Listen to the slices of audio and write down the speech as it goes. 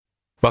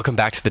Welcome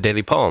back to the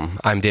Daily Poem.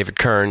 I'm David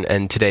Kern,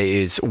 and today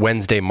is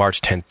Wednesday,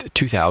 March 10th,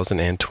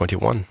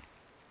 2021.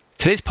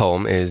 Today's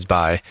poem is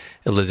by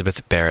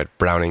Elizabeth Barrett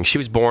Browning. She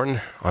was born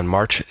on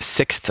March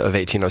 6th of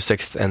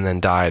 1806 and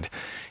then died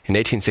in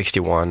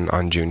 1861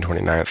 on June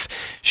 29th.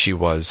 She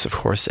was, of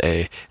course,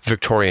 a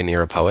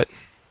Victorian-era poet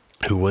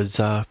who was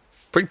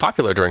pretty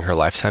popular during her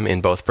lifetime in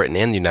both Britain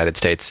and the United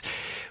States,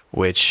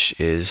 which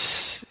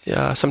is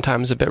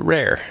sometimes a bit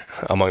rare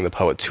among the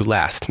poets who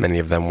last. Many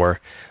of them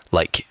were,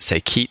 like, say,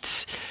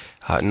 Keats,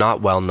 not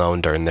well known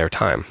during their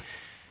time.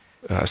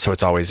 So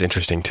it's always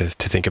interesting to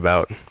think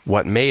about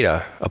what made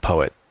a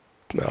poet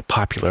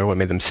popular, what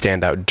made them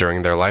stand out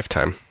during their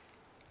lifetime.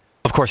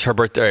 Of course, her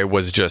birthday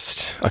was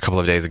just a couple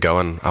of days ago,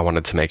 and I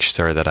wanted to make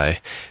sure that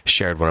I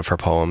shared one of her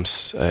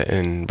poems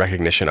in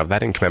recognition of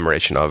that, in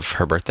commemoration of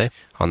her birthday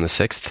on the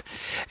 6th.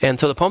 And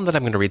so the poem that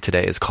I'm going to read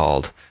today is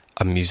called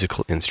A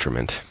Musical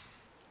Instrument.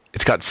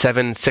 It's got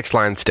 7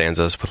 6-line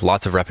stanzas with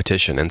lots of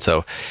repetition, and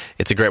so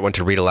it's a great one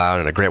to read aloud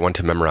and a great one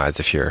to memorize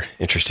if you're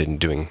interested in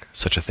doing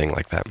such a thing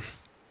like that.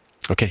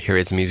 Okay, here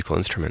is a musical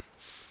instrument.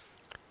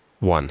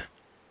 1.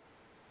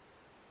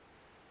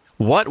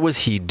 What was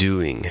he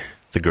doing,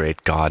 the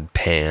great god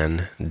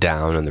Pan,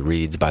 down in the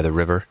reeds by the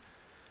river?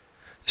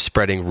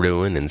 Spreading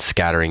ruin and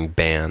scattering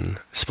ban,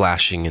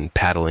 splashing and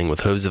paddling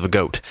with hooves of a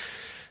goat,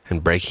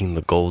 and breaking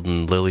the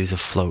golden lilies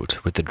afloat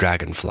with the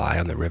dragonfly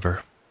on the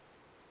river.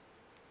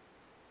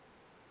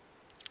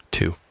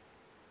 2.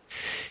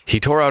 He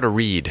tore out a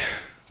reed,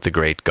 the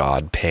great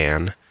god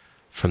Pan,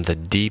 from the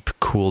deep,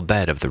 cool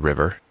bed of the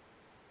river.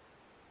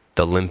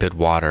 The limpid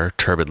water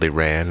turbidly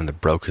ran, and the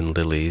broken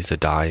lilies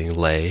a-dying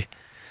lay,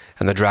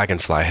 and the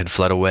dragonfly had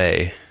fled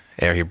away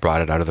ere he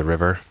brought it out of the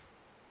river.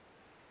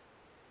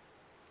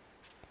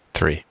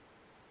 3.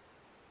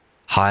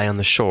 High on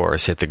the shore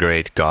sat the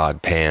great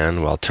god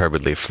Pan, while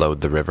turbidly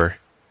flowed the river,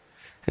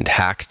 and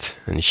hacked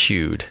and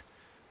hewed,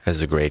 as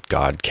a great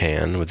god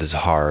can, with his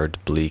hard,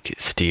 bleak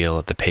steel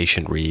at the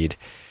patient reed,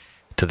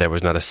 till there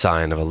was not a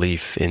sign of a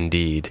leaf,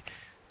 indeed,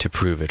 to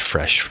prove it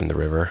fresh from the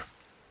river.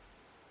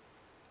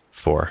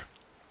 4.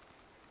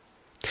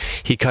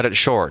 He cut it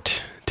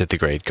short, did the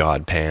great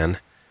god Pan.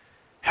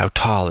 How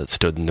tall it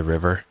stood in the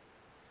river.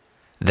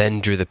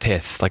 Then drew the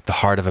pith, like the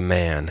heart of a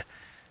man,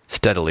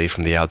 steadily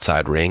from the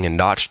outside ring, and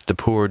notched the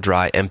poor,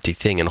 dry, empty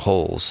thing in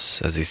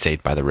holes, as he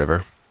sate by the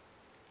river.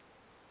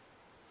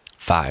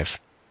 5.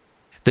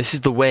 This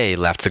is the way,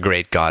 laughed the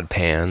great god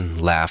Pan,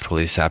 laughed while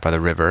he sat by the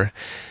river,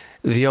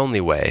 the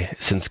only way,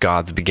 since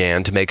gods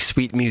began to make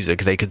sweet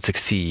music they could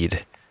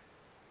succeed.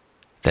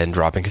 Then,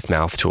 dropping his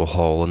mouth to a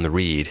hole in the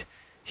reed,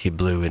 he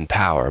blew in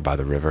power by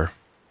the river.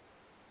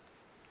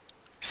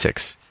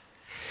 6.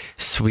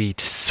 Sweet,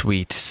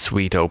 sweet,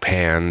 sweet, O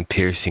Pan,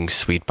 piercing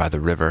sweet by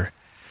the river,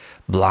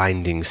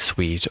 blinding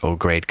sweet, O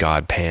great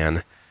god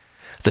Pan,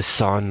 the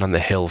sun on the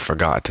hill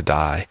forgot to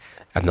die,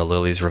 and the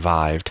lilies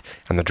revived,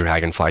 and the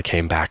dragonfly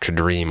came back to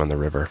dream on the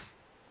river.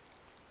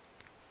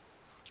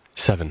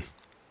 7.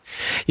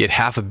 Yet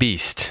half a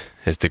beast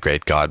is the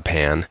great god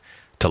Pan,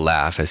 to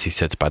laugh as he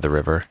sits by the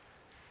river,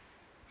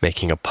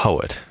 making a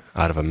poet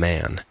out of a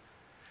man.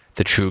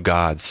 The true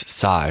gods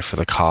sigh for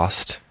the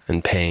cost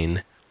and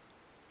pain,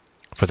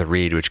 for the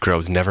reed which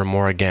grows never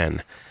more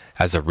again,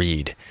 as a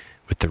reed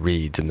with the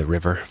reeds in the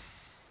river.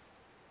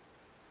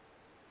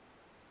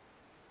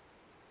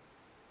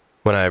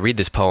 When I read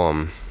this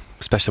poem,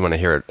 especially when I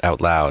hear it out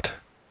loud,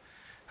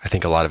 I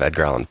think a lot of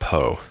Edgar Allan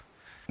Poe,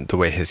 the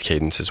way his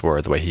cadences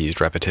were, the way he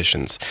used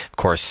repetitions. Of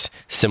course,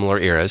 similar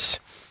eras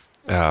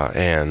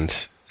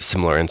and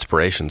similar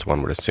inspirations,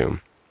 one would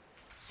assume.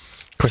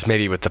 Of course,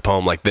 maybe with the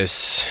poem like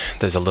this,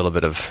 there's a little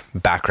bit of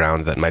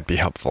background that might be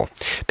helpful.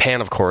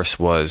 Pan, of course,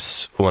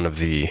 was one of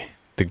the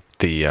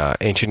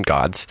ancient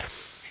gods,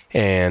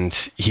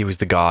 and he was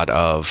the god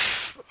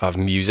of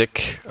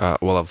music,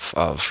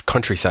 of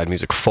countryside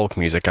music, folk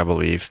music, I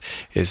believe,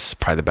 is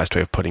probably the best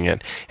way of putting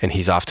it. And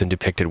he's often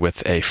depicted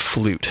with a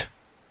flute,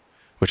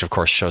 which of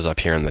course shows up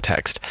here in the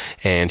text.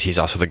 And he's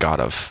also the god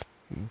of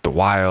the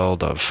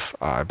wild,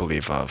 I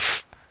believe,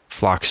 of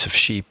flocks of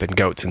sheep and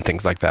goats and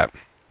things like that.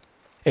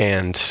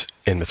 And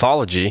in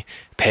mythology,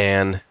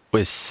 Pan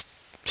was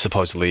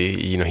supposedly,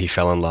 he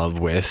fell in love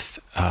with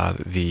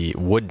the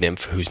wood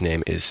nymph whose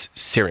name is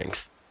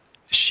Syrinx.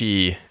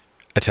 She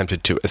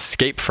attempted to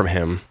escape from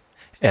him,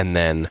 and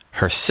then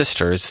her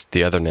sisters,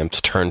 the other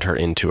nymphs, turned her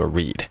into a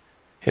reed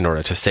in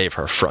order to save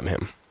her from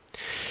him.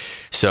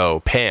 So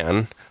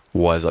Pan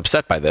was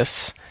upset by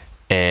this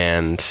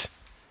and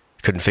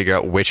couldn't figure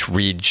out which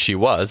reed she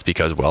was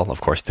because, well, of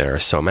course, there are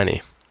so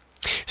many.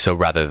 So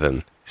rather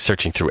than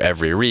searching through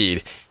every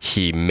reed,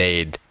 he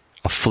made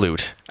a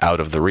flute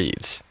out of the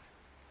reeds.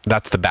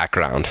 That's the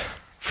background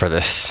for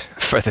this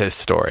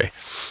story.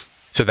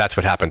 So that's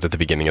what happens at the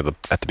beginning of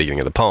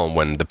the poem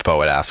when the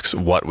poet asks,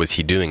 "What was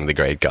he doing, the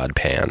great god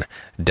Pan,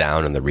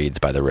 down in the reeds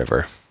by the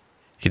river?"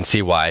 You can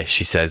see why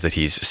she says that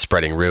he's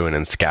spreading ruin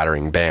and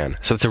scattering ban.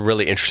 So it's a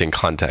really interesting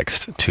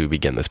context to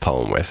begin this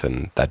poem with,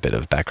 and that bit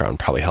of background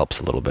probably helps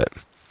a little bit.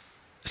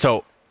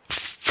 So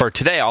for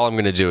today, all I'm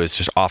going to do is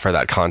just offer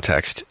that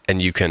context,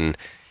 and you can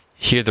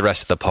hear the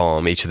rest of the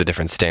poem, each of the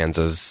different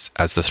stanzas,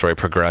 as the story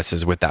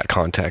progresses with that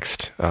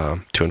context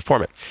to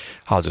inform it.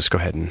 I'll just go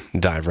ahead and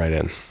dive right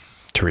in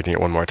to reading it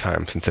one more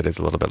time, since it is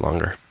a little bit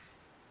longer.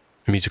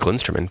 A Musical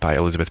Instrument by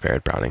Elizabeth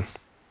Barrett Browning.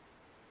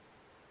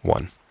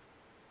 1.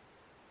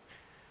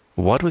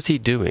 What was he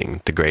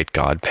doing, the great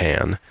god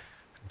Pan,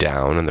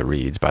 down in the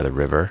reeds by the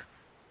river?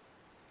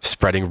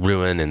 Spreading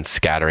ruin and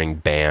scattering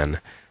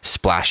ban,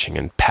 splashing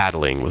and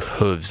paddling with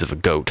hooves of a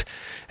goat,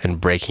 and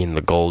breaking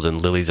the golden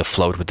lilies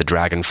afloat with the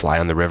dragonfly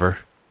on the river.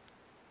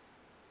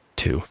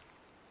 2.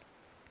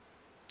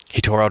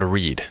 He tore out a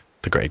reed,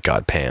 the great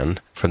god Pan,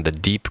 from the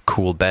deep,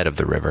 cool bed of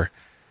the river.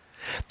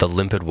 The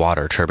limpid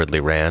water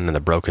turbidly ran, and the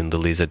broken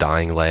lilies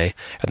a-dying lay,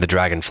 and the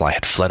dragonfly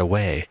had fled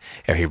away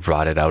ere he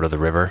brought it out of the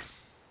river.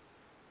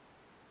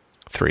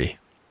 3.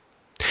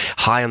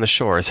 High on the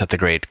shore sat the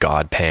great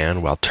god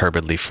Pan, while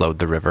turbidly flowed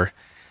the river,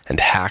 and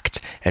hacked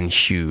and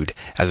hewed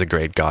as a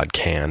great god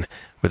can,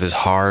 with his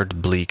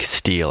hard, bleak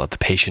steel at the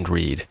patient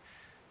reed,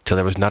 till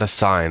there was not a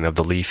sign of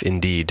the leaf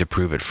indeed to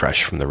prove it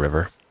fresh from the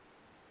river.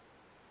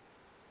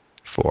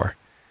 4.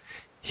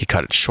 He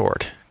cut it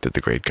short, did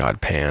the great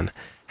god Pan,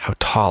 how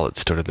tall it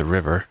stood in the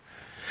river,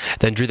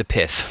 then drew the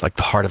pith, like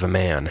the heart of a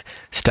man,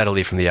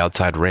 steadily from the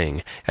outside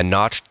ring, and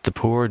notched the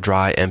poor,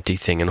 dry, empty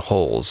thing in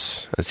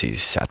holes, as he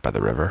sat by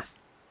the river.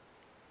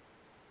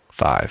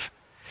 5.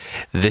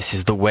 This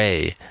is the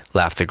way,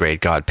 laughed the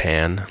great god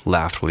Pan,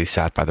 laughed while he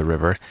sat by the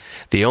river,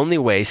 the only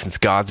way since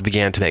gods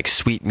began to make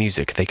sweet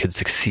music they could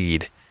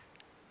succeed.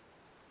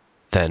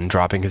 Then,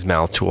 dropping his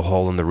mouth to a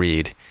hole in the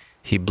reed,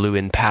 he blew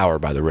in power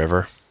by the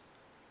river.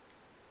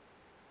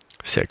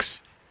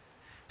 6.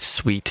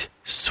 Sweet,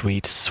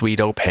 sweet, sweet,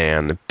 O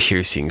Pan,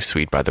 piercing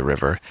sweet by the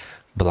river,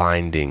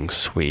 blinding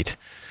sweet,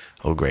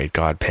 O great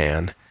god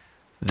Pan.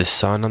 The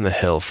sun on the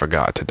hill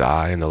forgot to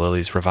die, and the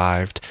lilies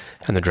revived,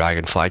 and the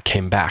dragonfly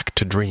came back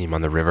to dream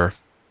on the river.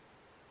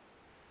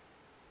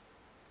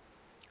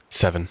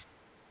 7.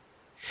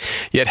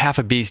 Yet half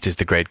a beast is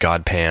the great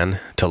god Pan,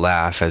 to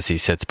laugh as he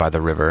sits by the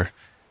river,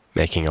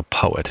 making a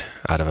poet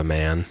out of a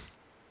man.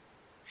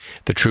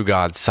 The true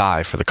gods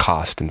sigh for the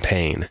cost and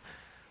pain,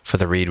 for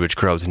the reed which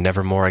grows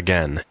never more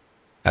again,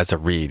 as a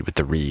reed with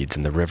the reeds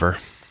in the river.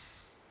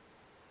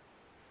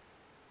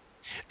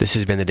 This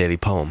has been the Daily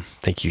Poem.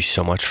 Thank you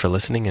so much for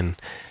listening, and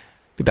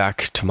be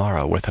back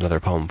tomorrow with another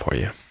poem for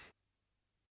you.